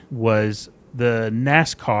week was the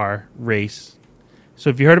NASCAR race. So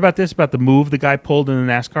have you heard about this, about the move the guy pulled in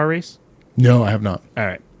the NASCAR race? No, I have not. All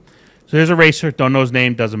right. So there's a racer, don't know his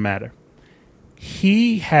name, doesn't matter.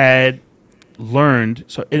 He had learned,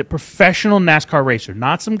 so a professional NASCAR racer,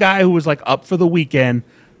 not some guy who was like up for the weekend,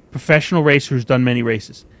 professional racer who's done many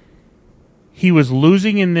races. He was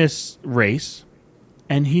losing in this race,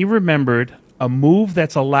 and he remembered a move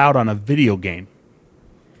that's allowed on a video game.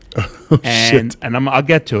 Oh, shit. And I'll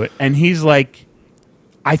get to it. And he's like,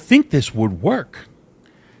 I think this would work.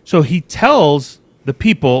 So he tells the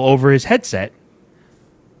people over his headset,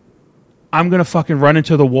 I'm going to fucking run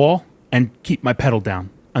into the wall and keep my pedal down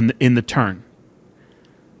in the turn.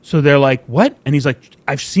 So they're like, what? And he's like,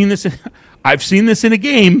 I've seen this in a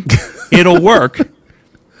game. It'll work.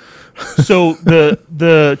 So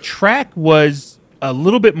the track was a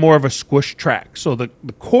little bit more of a squish track. So the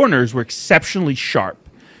corners were exceptionally sharp.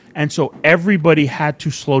 And so everybody had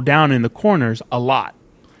to slow down in the corners a lot.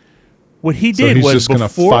 What he did he's was just going to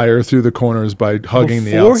fire through the corners by hugging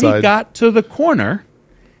the outside. Before he got to the corner,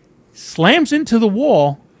 slams into the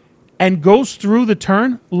wall, and goes through the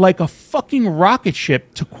turn like a fucking rocket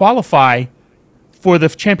ship to qualify for the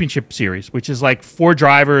championship series, which is like 4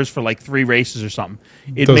 drivers for like 3 races or something.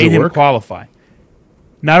 It made him qualify.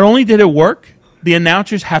 Not only did it work, the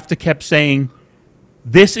announcers have to kept saying,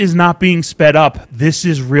 this is not being sped up. This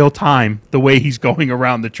is real time, the way he's going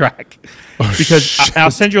around the track. Because I'll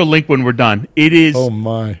send you a link when we're done. It is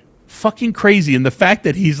fucking crazy. And the fact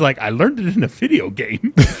that he's like, I learned it in a video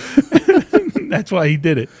game. That's why he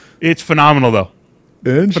did it. It's phenomenal, though.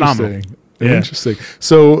 Interesting. Phenomenal. Yeah. Interesting.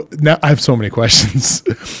 So now I have so many questions.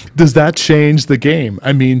 Does that change the game?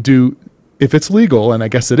 I mean, if it's legal, and I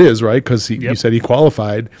guess it is, right? Because you Yep. said he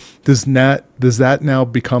qualified. Does that now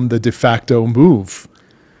become the de facto move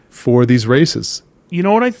for these races? You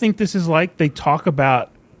know what I think this is like? They talk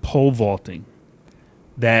about pole vaulting,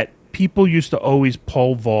 that people used to always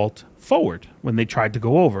pole vault forward when they tried to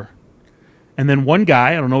go over. And then one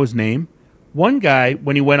guy, I don't know his name, one guy,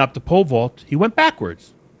 when he went up to pole vault, he went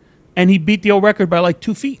backwards. And he beat the old record by like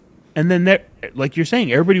 2 feet. And then, there, like you're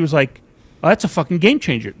saying, everybody was like, oh, that's a fucking game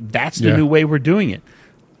changer. That's the Yeah. new way we're doing it.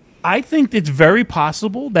 I think it's very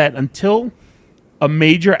possible that until a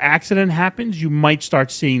major accident happens, you might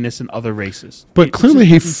start seeing this in other races. But clearly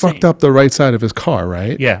he insane. fucked up the right side of his car,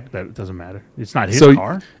 right? Yeah, that doesn't matter. It's not his So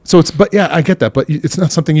car. So it's, but yeah, I get that, but it's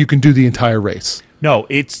not something you can do the entire race. No,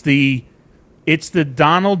 it's the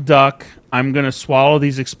Donald Duck, I'm going to swallow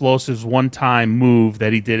these explosives one time move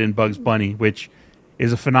that he did in Bugs Bunny, which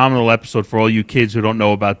is a phenomenal episode for all you kids who don't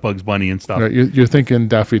know about Bugs Bunny and stuff. Right, you're thinking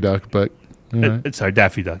Daffy Duck, but Sorry,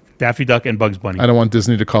 Daffy Duck. Daffy Duck and Bugs Bunny. I don't want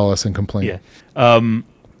Disney to call us and complain. Yeah.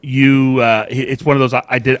 It's one of those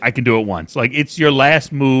I can do it once. Like, it's your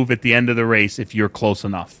last move at the end of the race if you're close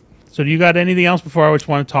enough. So do you got anything else before I just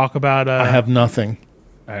want to talk about I have nothing.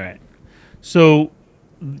 All right. So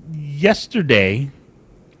yesterday,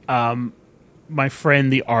 my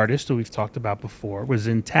friend, the artist who we've talked about before, was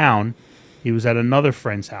in town. He was at another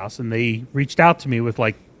friend's house, and they reached out to me with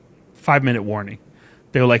like 5-minute warning.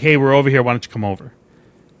 They were like, "Hey, we're over here. Why don't you come over?"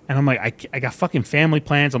 And I'm like, I got fucking family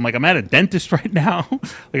plans. I'm like, I'm at a dentist right now.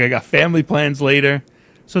 Like, I got family plans later.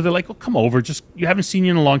 So they're like, "Well, come over. Just, you haven't seen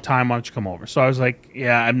you in a long time. Why don't you come over?" So I was like,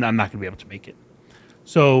 "Yeah, I'm not going to be able to make it."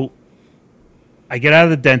 So I get out of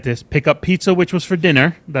the dentist, pick up pizza, which was for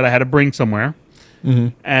dinner that I had to bring somewhere.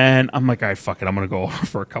 And I'm like, all right, fuck it. I'm going to go over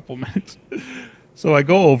for a couple minutes. So I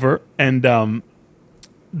go over, and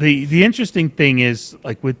the interesting thing is,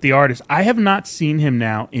 like, with the artist, I have not seen him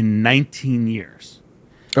now in 19 years.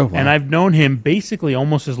 Oh, wow. And I've known him basically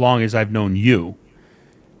almost as long as I've known you.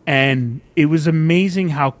 And it was amazing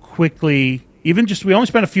how quickly, even just, we only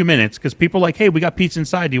spent a few minutes because people are like, "Hey, we got pizza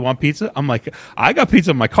inside. Do you want pizza?" I'm like, I got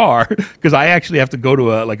pizza in my car because I actually have to go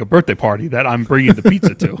to a birthday party that I'm bringing the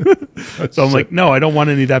pizza to. So I'm like, no, I don't want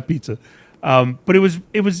any of that pizza. But it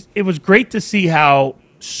was great to see how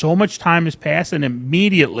so much time has passed, and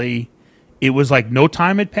immediately it was like no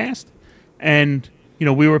time had passed. And you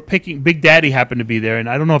know, we were picking, Big Daddy happened to be there, and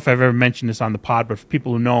I don't know if I've ever mentioned this on the pod, but for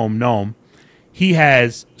people who know him. He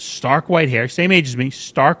has stark white hair, same age as me,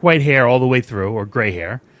 stark white hair all the way through, or gray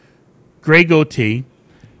hair, gray goatee.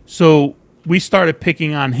 So we started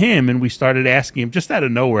picking on him, and we started asking him just out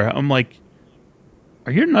of nowhere. I'm like,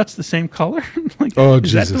 "Are your nuts the same color?" Like, Oh,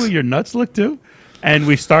 is that Jesus. the way your nuts look too? And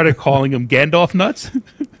we started calling him Gandalf nuts.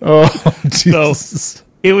 Oh, Jesus.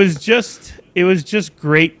 It was just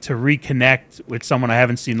great to reconnect with someone I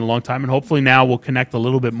haven't seen in a long time, and hopefully now we'll connect a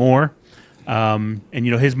little bit more. And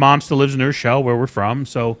you know, his mom still lives in Urshel, where we're from,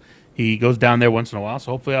 so he goes down there once in a while.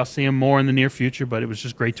 So hopefully I'll see him more in the near future. But it was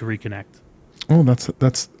just great to reconnect. Oh,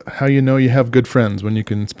 that's how you know you have good friends, when you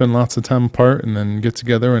can spend lots of time apart and then get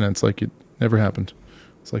together, and it's like it never happened.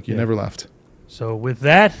 It's like you never left. So with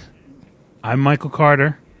that, I'm Michael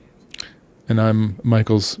Carter, And I'm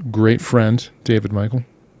Michael's great friend, David Michael.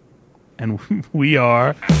 and we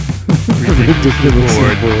are Ridiculous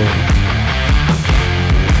Bored. Bored.